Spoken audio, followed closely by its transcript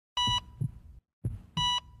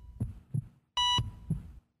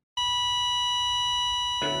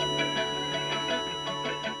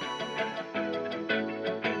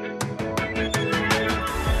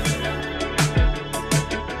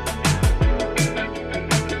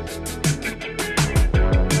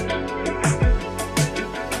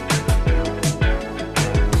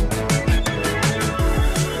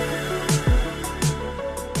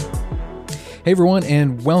Hey everyone,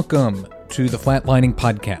 and welcome to the Flatlining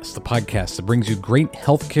Podcast, the podcast that brings you great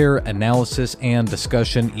healthcare analysis and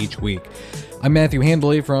discussion each week. I'm Matthew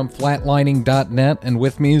Handley from Flatlining.net, and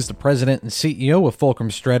with me is the president and CEO of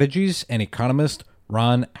Fulcrum Strategies and economist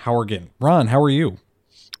Ron Hauergen. Ron, how are you?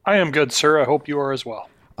 I am good, sir. I hope you are as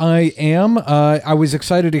well. I am. I was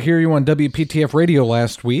excited to hear you on WPTF Radio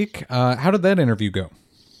last week. How did that interview go?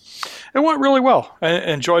 It went really well. I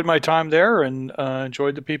enjoyed my time there and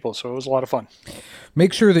enjoyed the people, so it was a lot of fun.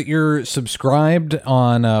 Make sure that you're subscribed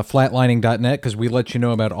on flatlining.net because we let you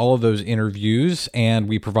know about all of those interviews, and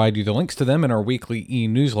we provide you the links to them in our weekly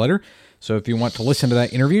e-newsletter. So if you want to listen to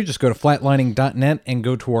that interview, just go to flatlining.net and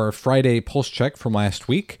go to our Friday pulse check from last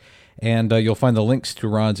week, and you'll find the links to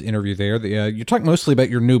Ron's interview there. You talk mostly about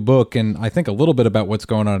your new book, and I think a little bit about what's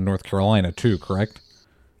going on in North Carolina too, correct?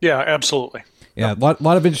 Yeah, absolutely. Yeah, a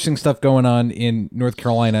lot of interesting stuff going on in North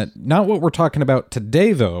Carolina. Not what we're talking about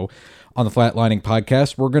today, though, on the Flatlining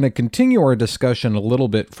Podcast. We're going to continue our discussion a little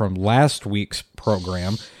bit from last week's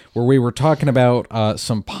program, where we were talking about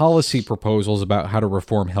some policy proposals about how to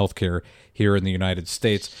reform healthcare here in the United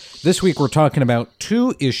States. This week, we're talking about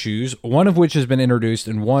two issues, one of which has been introduced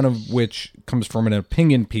and one of which comes from an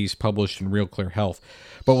opinion piece published in Real Clear Health.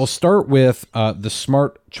 But we'll start with the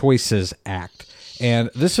Smart Choices Act.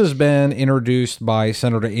 And this has been introduced by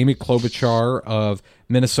Senator Amy Klobuchar of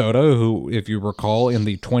Minnesota, who, if you recall, in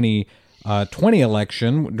the 2020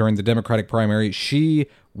 election during the Democratic primary, she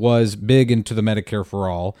was big into the Medicare for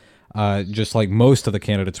All, just like most of the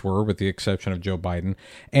candidates were, with the exception of Joe Biden.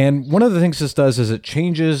 And one of the things this does is it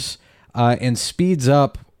changes and speeds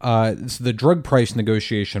up the drug price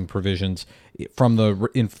negotiation provisions from the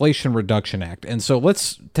Inflation Reduction Act. And so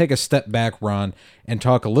let's take a step back, Ron, and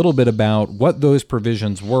talk a little bit about what those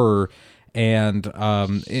provisions were and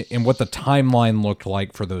what the timeline looked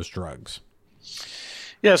like for those drugs.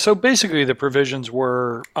 Yeah, so basically the provisions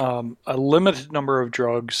were a limited number of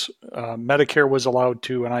drugs. Medicare was allowed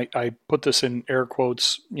to, and I put this in air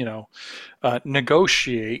quotes,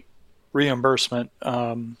 negotiate reimbursement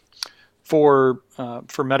for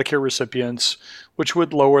Medicare recipients, which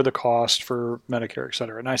would lower the cost for Medicare, et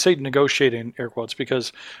cetera. And I say negotiate in air quotes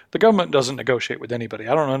because the government doesn't negotiate with anybody.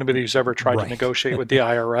 I don't know anybody who's ever tried to negotiate with the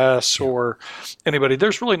IRS or anybody.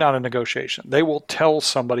 There's really not a negotiation. They will tell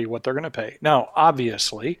somebody what they're going to pay. Now,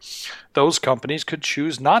 obviously, those companies could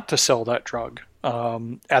choose not to sell that drug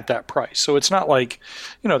at that price. So it's not like,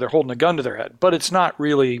 they're holding a gun to their head, but it's not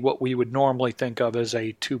really what we would normally think of as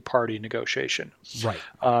a two-party negotiation. Right.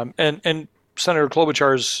 And Senator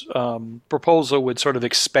Klobuchar's proposal would sort of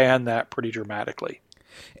expand that pretty dramatically.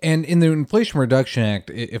 And in the Inflation Reduction Act,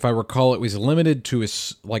 if I recall, it was limited to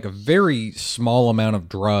a very small amount of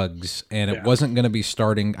drugs, and it wasn't going to be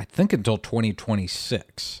starting, I think, until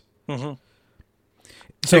 2026. Mm-hmm.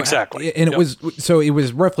 So exactly. And it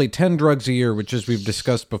was roughly 10 drugs a year, which, as we've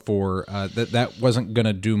discussed before, that wasn't going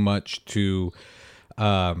to do much to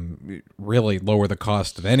really lower the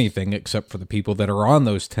cost of anything except for the people that are on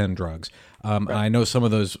those 10 drugs. I know some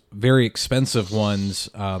of those very expensive ones,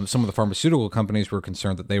 some of the pharmaceutical companies were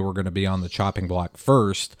concerned that they were going to be on the chopping block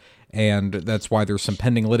first, and that's why there's some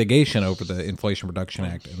pending litigation over the Inflation Reduction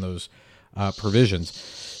Act and those provisions.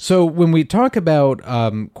 So when we talk about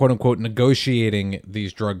quote unquote negotiating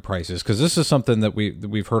these drug prices, because this is something that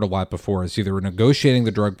we've heard a lot before, is either negotiating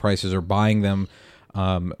the drug prices or buying them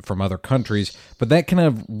from other countries, but that can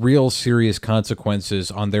have real serious consequences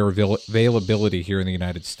on their availability here in the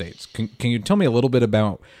United States. Can you tell me a little bit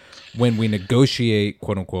about when we negotiate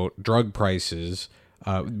quote unquote drug prices,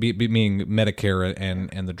 meaning Medicare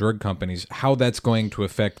and the drug companies, how that's going to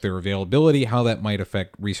affect their availability, how that might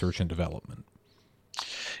affect research and development?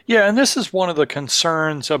 Yeah, and this is one of the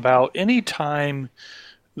concerns about any time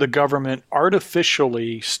the government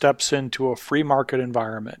artificially steps into a free market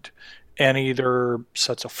environment and either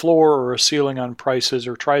sets a floor or a ceiling on prices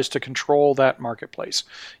or tries to control that marketplace,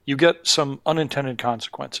 you get some unintended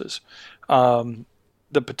consequences.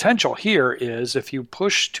 The potential here is if you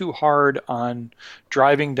push too hard on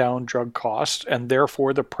driving down drug costs and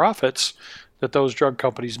therefore the profits that those drug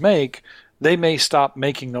companies make, they may stop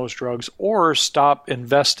making those drugs or stop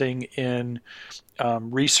investing in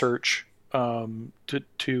research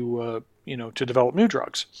to develop new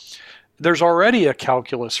drugs. There's already a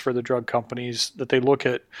calculus for the drug companies that they look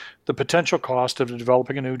at the potential cost of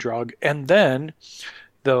developing a new drug and then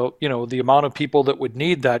the amount of people that would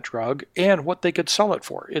need that drug and what they could sell it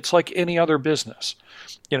for. It's like any other business.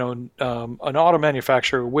 An auto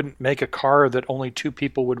manufacturer wouldn't make a car that only two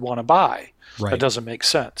people would want to buy. Right. That doesn't make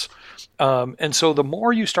sense. And so the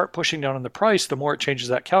more you start pushing down on the price, the more it changes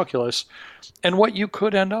that calculus. And what you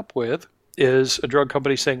could end up with is a drug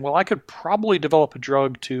company saying, well, I could probably develop a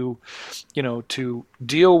drug to, to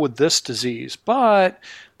deal with this disease, but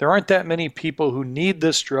there aren't that many people who need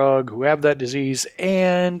this drug, who have that disease,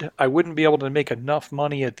 and I wouldn't be able to make enough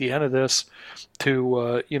money at the end of this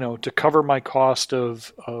to, to cover my cost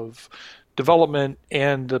of development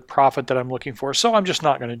and the profit that I'm looking for. So I'm just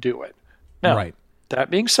not going to do it. Now, Right. That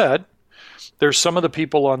being said, there's some of the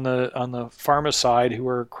people on the pharma side who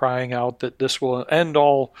are crying out that this will end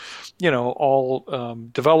all,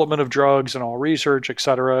 development of drugs and all research, et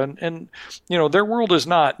cetera. And their world is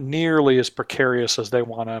not nearly as precarious as they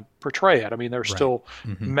want to portray it. I mean, there's still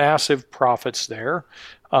massive profits there.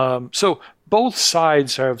 So both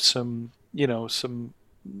sides have some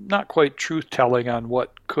not quite truth telling on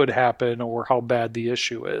what could happen or how bad the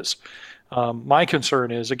issue is. My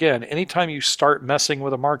concern is, again, anytime you start messing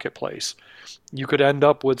with a marketplace, you could end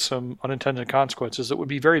up with some unintended consequences that would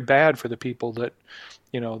be very bad for the people that,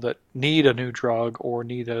 that need a new drug or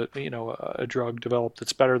need a drug developed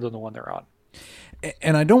that's better than the one they're on.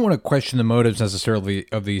 And I don't want to question the motives necessarily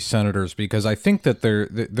of these senators, because I think that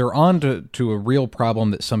they're on to a real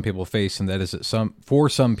problem that some people face, and that is that for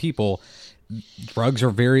some people, drugs are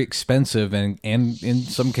very expensive and in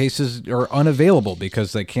some cases are unavailable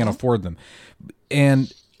because they can't afford them.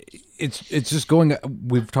 And it's just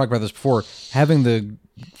we've talked about this before, having the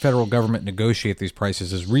federal government negotiate these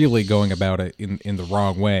prices is really going about it in the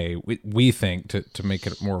wrong way, we think, to make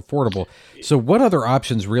it more affordable. So what other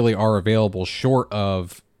options really are available short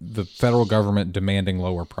of the federal government demanding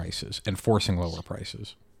lower prices and forcing lower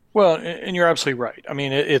prices? Well, and you're absolutely right. I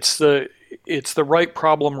mean, it's the right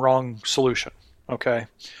problem, wrong solution. Okay.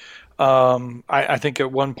 I think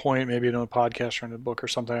at one point, maybe in a podcast or in a book or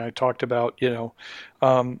something, I talked about,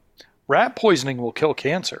 rat poisoning will kill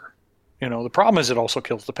cancer. The problem is it also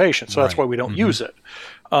kills the patient. So that's why we don't use it.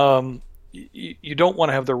 You don't want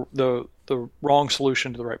to have the wrong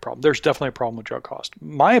solution to the right problem. There's definitely a problem with drug cost.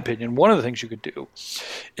 In my opinion, one of the things you could do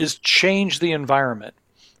is change the environment.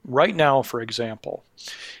 Right now, for example,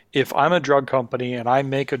 if I'm a drug company and I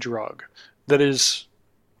make a drug that is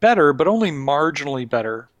better, but only marginally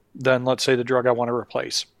better than, let's say, the drug I want to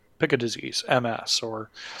replace, pick a disease, MS, or,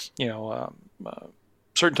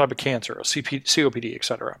 certain type of cancer, COPD, et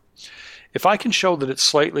cetera. If I can show that it's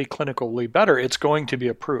slightly clinically better, it's going to be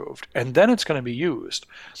approved, and then it's going to be used.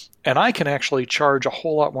 And I can actually charge a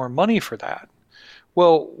whole lot more money for that.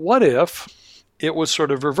 Well, what if it was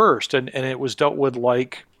sort of reversed and it was dealt with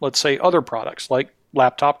like, let's say, other products, like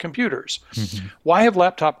laptop computers? Why have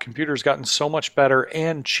laptop computers gotten so much better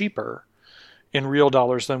and cheaper in real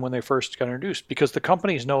dollars than when they first got introduced? Because the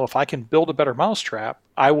companies know if I can build a better mousetrap,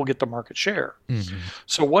 I will get the market share.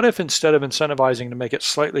 So what if instead of incentivizing to make it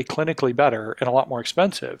slightly clinically better and a lot more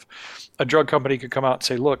expensive, a drug company could come out and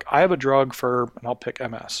say, look, I have a drug for, and I'll pick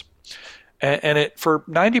MS. And it for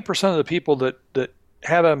 90% of the people that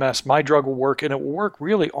have MS, my drug will work, and it will work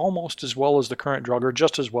really almost as well as the current drug, or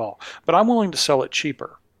just as well. But I'm willing to sell it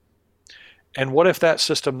cheaper. And what if that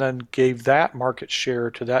system then gave that market share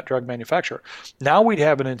to that drug manufacturer? Now we'd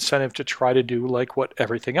have an incentive to try to do like what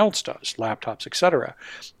everything else does, laptops, et cetera.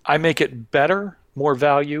 I make it better, more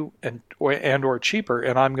value, and or cheaper,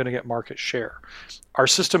 and I'm going to get market share. Our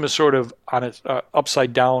system is sort of on its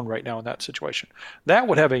upside down right now in that situation. That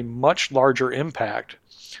would have a much larger impact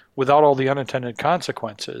without all the unintended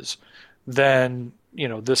consequences than,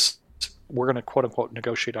 this, we're going to quote unquote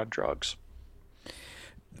negotiate on drugs.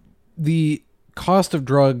 The cost of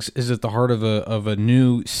drugs is at the heart of a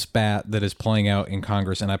new spat that is playing out in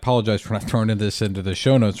Congress, and I apologize for not throwing this into the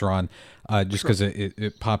show notes, Ron, just because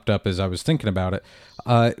it popped up as I was thinking about it,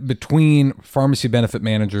 between pharmacy benefit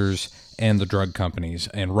managers and the drug companies.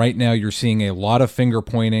 And right now you're seeing a lot of finger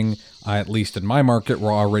pointing, at least in my market.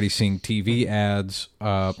 We're already seeing TV ads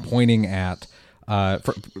pointing at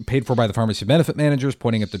paid for by the pharmacy benefit managers,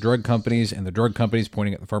 pointing at the drug companies, and the drug companies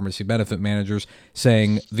pointing at the pharmacy benefit managers,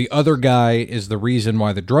 saying the other guy is the reason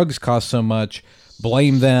why the drugs cost so much.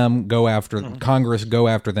 Blame them, go after Congress, go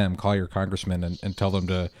after them, call your congressman and tell them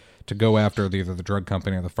to go after either the drug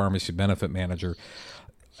company or the pharmacy benefit manager.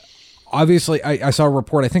 Obviously, I saw a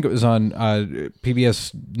report, I think it was on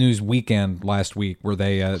PBS News Weekend last week, where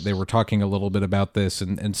they were talking a little bit about this,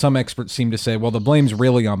 and some experts seem to say, well, the blame's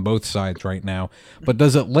really on both sides right now. But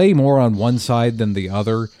does it lay more on one side than the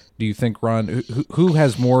other, do you think, Ron? Who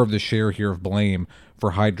has more of the share here of blame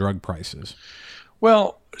for high drug prices?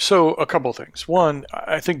 Well, so a couple of things. One,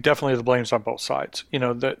 I think definitely the blame's on both sides.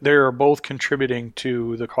 They are both contributing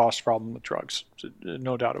to the cost problem with drugs.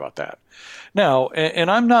 No doubt about that. Now, and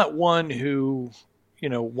I'm not one who,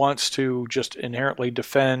 wants to just inherently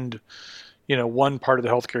defend, one part of the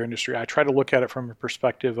healthcare industry. I try to look at it from a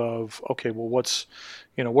perspective of, okay, well, what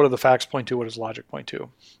do the facts point to? What does logic point to?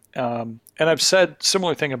 And I've said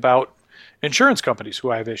similar thing about insurance companies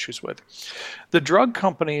who I have issues with. The drug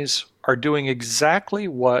companies are doing exactly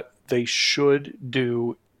what they should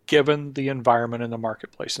do given the environment in the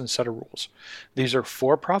marketplace and set of rules. These are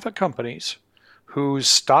for-profit companies whose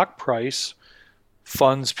stock price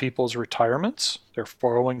funds people's retirements, their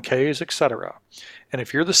 401ks, etc. And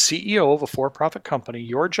if you're the CEO of a for-profit company,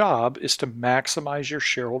 your job is to maximize your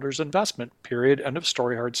shareholders' investment, period, end of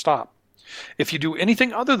story, hard stop. If you do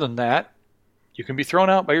anything other than that, you can be thrown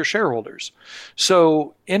out by your shareholders.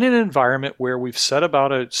 So in an environment where we've set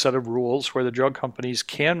about a set of rules where the drug companies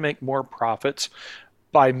can make more profits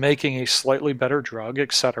by making a slightly better drug,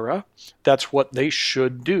 etc., that's what they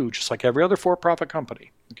should do, just like every other for-profit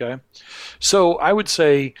company. Okay, so I would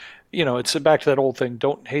say, it's back to that old thing: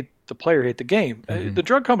 don't hate the player, hate the game. Mm-hmm. The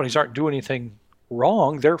drug companies aren't doing anything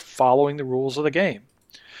wrong; they're following the rules of the game.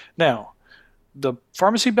 Now, the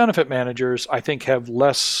pharmacy benefit managers, I think, have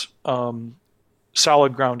less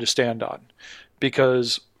solid ground to stand on,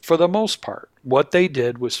 because for the most part, what they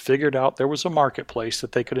did was figured out there was a marketplace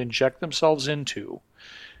that they could inject themselves into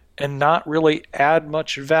and not really add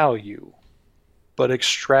much value, but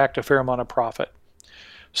extract a fair amount of profit.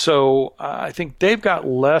 So I think they've got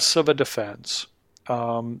less of a defense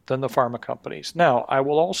than the pharma companies. Now, I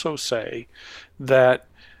will also say that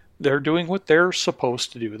they're doing what they're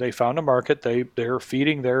supposed to do. They found a market, they're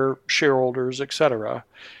feeding their shareholders, etc.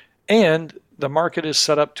 And the market is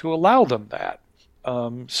set up to allow them that.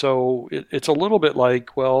 So it's a little bit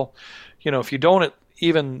like, well, if you don't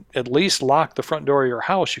even at least lock the front door of your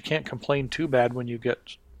house, you can't complain too bad when you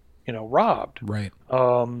get robbed. Right.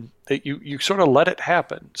 That you sort of let it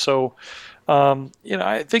happen. So,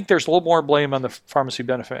 I think there's a little more blame on the pharmacy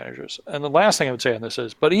benefit managers. And the last thing I would say on this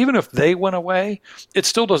is, but even if they went away, it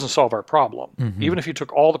still doesn't solve our problem. Mm-hmm. Even if you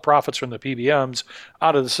took all the profits from the PBMs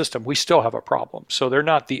out of the system, we still have a problem. So they're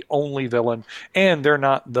not the only villain, and they're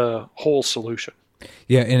not the whole solution.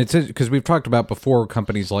 Yeah, and it's because we've talked about before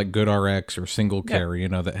companies like GoodRx or Single Care,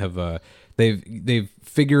 that have they've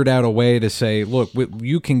figured out a way to say, look,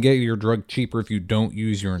 you can get your drug cheaper if you don't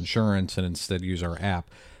use your insurance and instead use our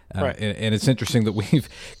app. Right. And it's interesting that we've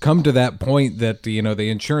come to that point that the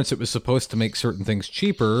insurance that was supposed to make certain things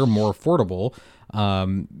cheaper, more affordable,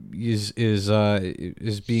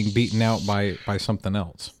 is being beaten out by something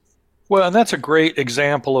else. Well, and that's a great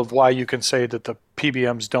example of why you can say that the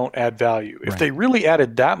PBMs don't add value. If they really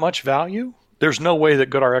added that much value, there's no way that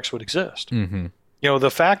GoodRx would exist. Mm-hmm.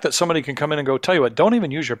 The fact that somebody can come in and go, tell you what, don't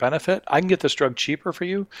even use your benefit, I can get this drug cheaper for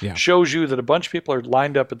you, shows you that a bunch of people are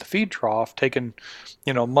lined up at the feed trough taking,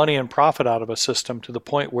 money and profit out of a system to the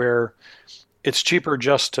point where it's cheaper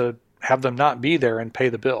just to have them not be there and pay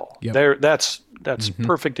the bill. Yep. That's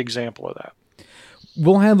perfect example of that.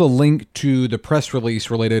 We'll have a link to the press release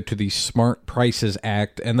related to the Smart Prices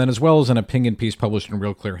Act, and then as well as an opinion piece published in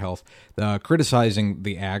Real Clear Health criticizing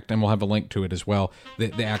the act, and we'll have a link to it as well,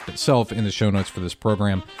 the act itself, in the show notes for this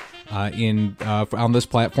program on this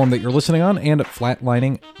platform that you're listening on and at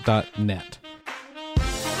flatlining.net.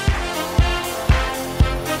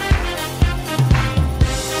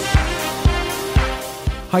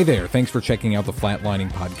 Hi there, thanks for checking out the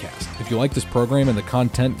Flatlining Podcast. If you like this program and the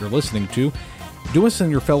content you're listening to, do us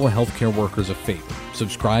and your fellow healthcare workers a favor.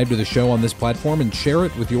 Subscribe to the show on this platform and share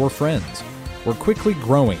it with your friends. We're quickly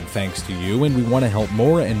growing thanks to you, and we want to help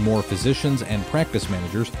more and more physicians and practice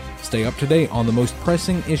managers stay up to date on the most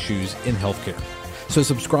pressing issues in healthcare. So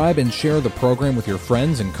subscribe and share the program with your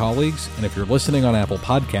friends and colleagues, and if you're listening on Apple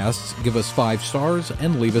Podcasts, give us 5 stars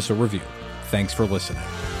and leave us a review. Thanks for listening.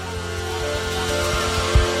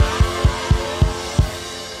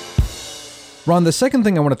 Ron, the second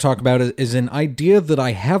thing I want to talk about is an idea that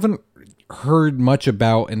I haven't heard much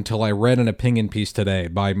about until I read an opinion piece today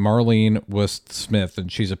by Marlene West-Smith,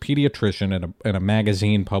 and she's a pediatrician and a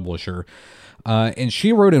magazine publisher. And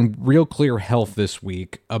she wrote in Real Clear Health this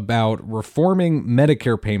week about reforming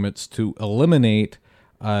Medicare payments to eliminate,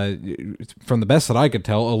 from the best that I could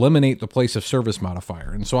tell, eliminate the place of service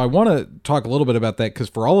modifier. And so I want to talk a little bit about that because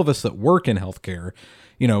for all of us that work in healthcare,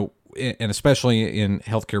 and especially in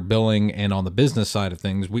healthcare billing and on the business side of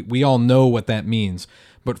things, we all know what that means.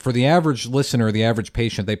 But for the average listener, the average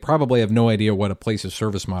patient, they probably have no idea what a place of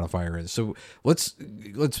service modifier is. So let's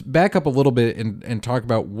back up a little bit and talk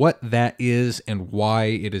about what that is and why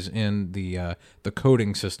it is in the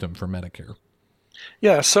coding system for Medicare.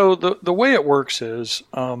 Yeah, so the way it works is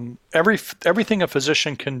everything a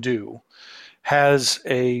physician can do has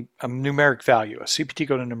a numeric value, a CPT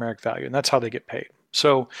code and numeric value, and that's how they get paid.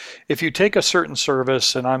 So if you take a certain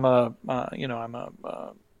service, and I'm a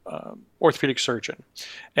orthopedic surgeon,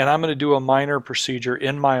 and I'm going to do a minor procedure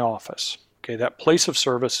in my office. Okay, that place of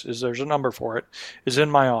service there's a number for it, is in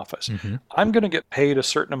my office. Mm-hmm. I'm going to get paid a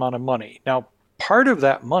certain amount of money. Now, part of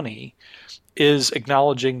that money is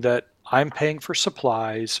acknowledging that I'm paying for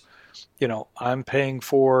supplies, I'm paying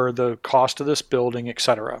for the cost of this building, et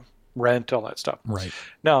cetera, rent, all that stuff. Right.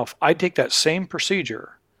 Now, if I take that same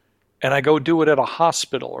procedure and I go do it at a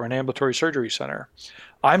hospital or an ambulatory surgery center,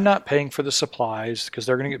 I'm not paying for the supplies because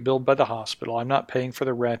they're going to get billed by the hospital. I'm not paying for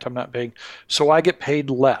the rent. I'm not paying. So I get paid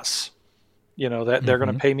less. That they're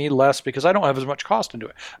going to pay me less because I don't have as much cost into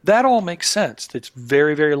it. That all makes sense. It's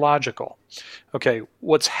very, very logical. Okay,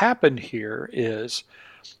 what's happened here is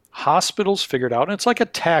hospitals figured out, and it's like a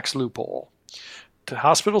tax loophole. The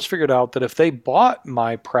hospitals figured out that if they bought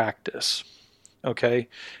my practice, okay,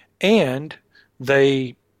 and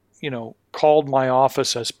they, called my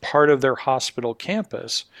office as part of their hospital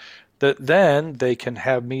campus, that then they can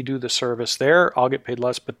have me do the service there. I'll get paid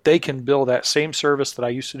less, but they can bill that same service that I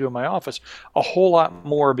used to do in my office a whole lot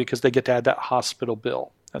more because they get to add that hospital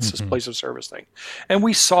bill. That's this place of service thing. And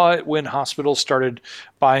we saw it when hospitals started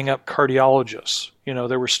buying up cardiologists.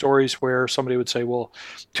 There were stories where somebody would say, well,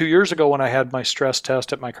 2 years ago when I had my stress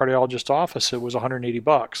test at my cardiologist's office, it was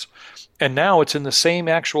 $180. And now it's in the same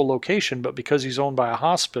actual location, but because he's owned by a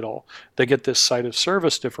hospital, they get this site of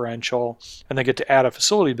service differential and they get to add a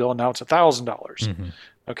facility bill, and now it's $1,000.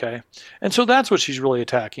 Okay. And so that's what she's really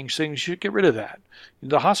attacking. She's saying you should get rid of that.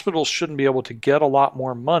 The hospitals shouldn't be able to get a lot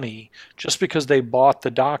more money just because they bought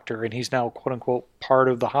the doctor and he's now, quote unquote, part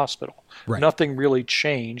of the hospital. Right. Nothing really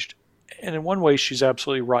changed. And in one way, she's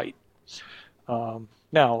absolutely right.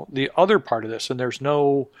 Now, the other part of this, and there's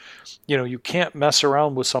no, you can't mess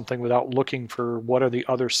around with something without looking for what are the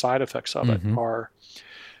other side effects of it, are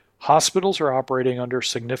hospitals are operating under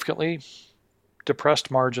significantly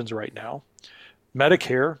depressed margins right now.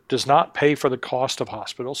 Medicare does not pay for the cost of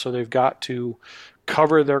hospitals, so they've got to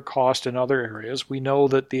cover their cost in other areas. We know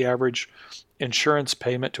that the average insurance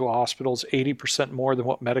payment to a hospital is 80% more than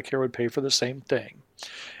what Medicare would pay for the same thing.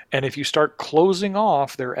 And if you start closing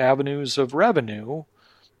off their avenues of revenue,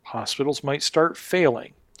 hospitals might start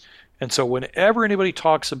failing. And so whenever anybody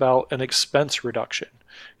talks about an expense reduction,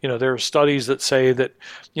 there are studies that say that,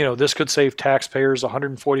 this could save taxpayers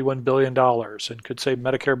 $141 billion and could save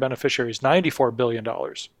Medicare beneficiaries $94 billion.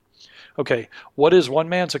 Okay, what is one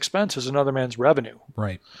man's expense is another man's revenue.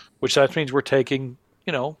 Right. Which that means we're taking,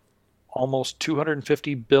 almost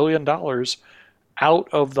 $250 billion out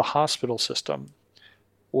of the hospital system.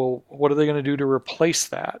 Well, what are they going to do to replace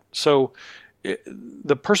that? So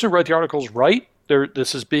the person who wrote the article is right.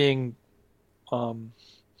 This is being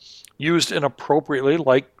used inappropriately,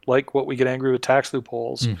 like what we get angry with tax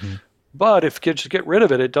loopholes. But if kids get rid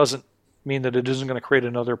of it, it doesn't mean that it isn't going to create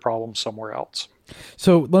another problem somewhere else.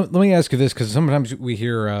 So let me ask you this, because sometimes we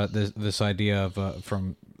hear this idea of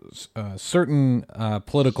from certain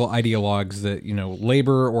political ideologues that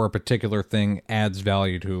labor or a particular thing adds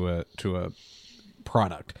value to a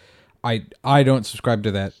product. I don't subscribe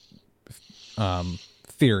to that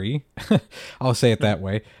theory. I'll say it that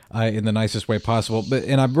way, in the nicest way possible.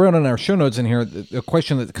 And I wrote in our show notes in here a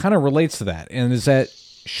question that kind of relates to that, and is that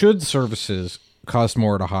should services cost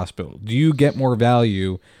more at a hospital? Do you get more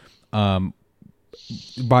value we'll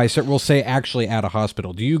say actually at a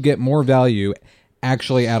hospital? Do you get more value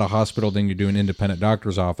actually at a hospital than you do an independent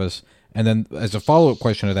doctor's office? And then as a follow-up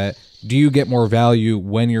question to that, do you get more value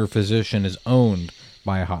when your physician is owned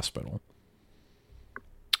by a hospital?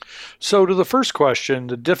 So to the first question,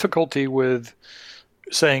 the difficulty with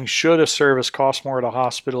saying should a service cost more at a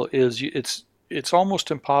hospital is it's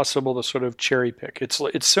almost impossible to sort of cherry pick.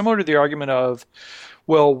 It's similar to the argument of,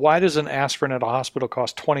 well, why does an aspirin at a hospital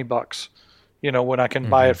cost $20? When I can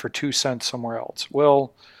buy it for 2 cents somewhere else.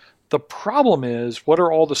 Well, the problem is, what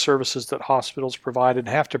are all the services that hospitals provide and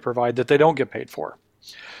have to provide that they don't get paid for,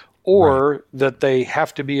 or that they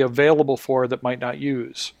have to be available for that might not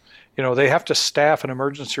use? They have to staff an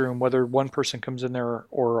emergency room whether one person comes in there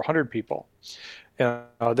or 100 people.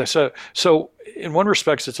 So in one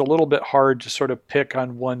respect, it's a little bit hard to sort of pick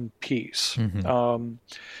on one piece.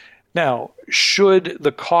 Now, should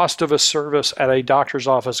the cost of a service at a doctor's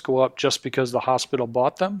office go up just because the hospital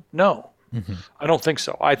bought them? No, I don't think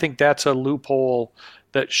so. I think that's a loophole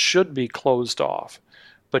that should be closed off.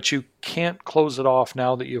 But you can't close it off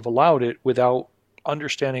now that you've allowed it without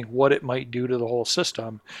understanding what it might do to the whole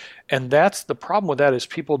system. And that's the problem with that, is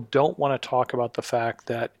people don't want to talk about the fact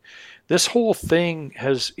that this whole thing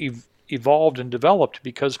has evolved and developed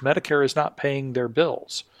because Medicare is not paying their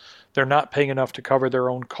bills. they're not paying enough to cover their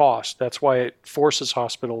own cost. That's why it forces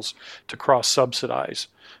hospitals to cross-subsidize.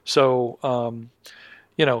 So,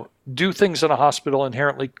 do things in a hospital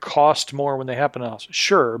inherently cost more when they happen in a hospital?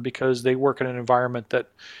 Sure, because they work in an environment that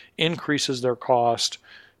increases their cost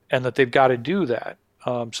and that they've got to do that.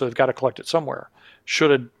 So they've got to collect it somewhere.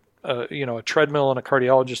 Should a treadmill in a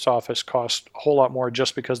cardiologist's office cost a whole lot more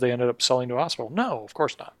just because they ended up selling to a hospital? No, of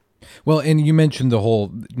course not. Well, and you mentioned the whole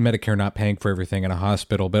Medicare not paying for everything in a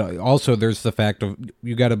hospital, but also there's the fact of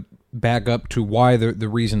you got to back up to why the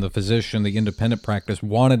reason the physician, the independent practice,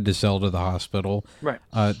 wanted to sell to the hospital right.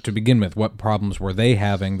 To begin with. What problems were they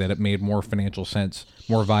having that it made more financial sense,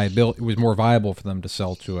 more viable? It was more viable for them to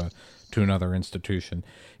sell to another institution.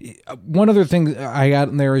 One other thing I got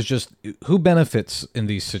in there is just who benefits in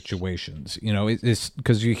these situations. It's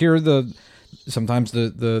because you hear sometimes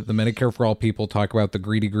the Medicare for All people talk about the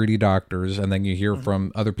greedy doctors, and then you hear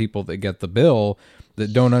from other people that get the bill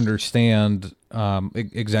that don't understand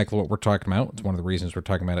exactly what we're talking about. It's one of the reasons we're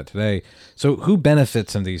talking about it today. So who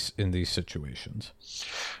benefits in these situations?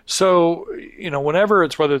 So, whenever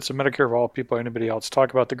whether it's a Medicare for All people or anybody else,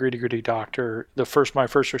 talk about the greedy doctor, my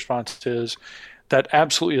first response is that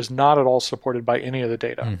absolutely is not at all supported by any of the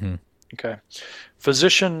data. Mm-hmm. Okay.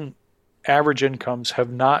 Physician average incomes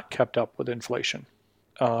have not kept up with inflation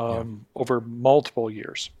over multiple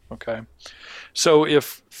years. Okay. So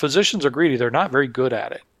if physicians are greedy, they're not very good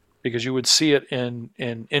at it because you would see it in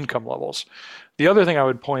income levels. The other thing I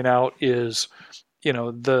would point out is,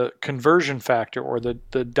 the conversion factor or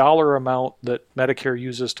the dollar amount that Medicare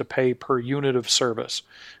uses to pay per unit of service.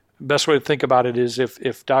 Best way to think about it is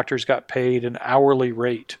if doctors got paid an hourly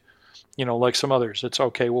rate, like some others, it's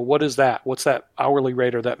okay. Well, what is that? What's that hourly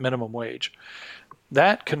rate or that minimum wage?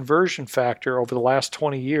 That conversion factor over the last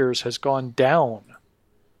 20 years has gone down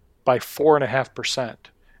by 4.5%,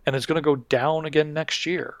 and it's going to go down again next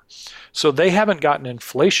year. So they haven't gotten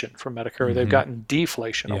inflation from Medicare; mm-hmm. They've gotten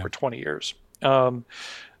deflation over 20 years.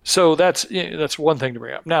 So that's one thing to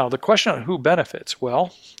bring up. Now, the question on who benefits.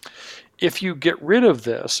 Well, if you get rid of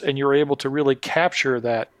this and you're able to really capture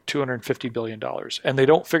that $250 billion and they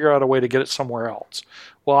don't figure out a way to get it somewhere else,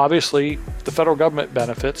 well, obviously the federal government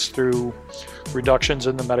benefits through reductions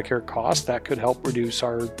in the Medicare cost. That could help reduce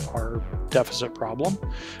our deficit problem.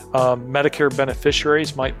 Medicare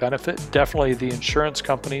beneficiaries might benefit. Definitely the insurance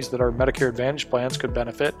companies that are Medicare Advantage plans could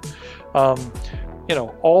benefit.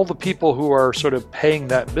 All the people who are sort of paying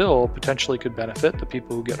that bill potentially could benefit. The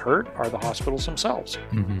people who get hurt are the hospitals themselves.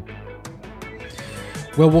 Mm-hmm.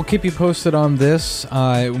 Well, we'll keep you posted on this,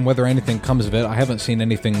 whether anything comes of it. I haven't seen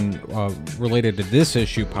anything related to this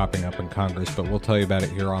issue popping up in Congress, but we'll tell you about it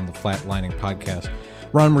here on the Flatlining Podcast.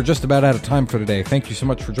 Ron, we're just about out of time for today. Thank you so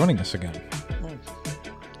much for joining us again.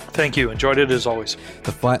 Thank you. Enjoyed it as always.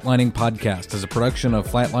 The Flatlining Podcast is a production of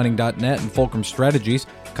Flatlining.net and Fulcrum Strategies.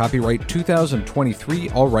 Copyright 2023,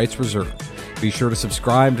 all rights reserved. Be sure to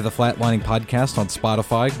subscribe to the Flatlining Podcast on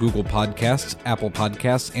Spotify, Google Podcasts, Apple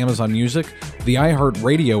Podcasts, Amazon Music, the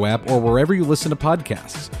iHeartRadio app, or wherever you listen to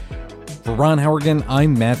podcasts. For Ron Howergan,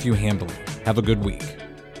 I'm Matthew Hambley. Have a good week.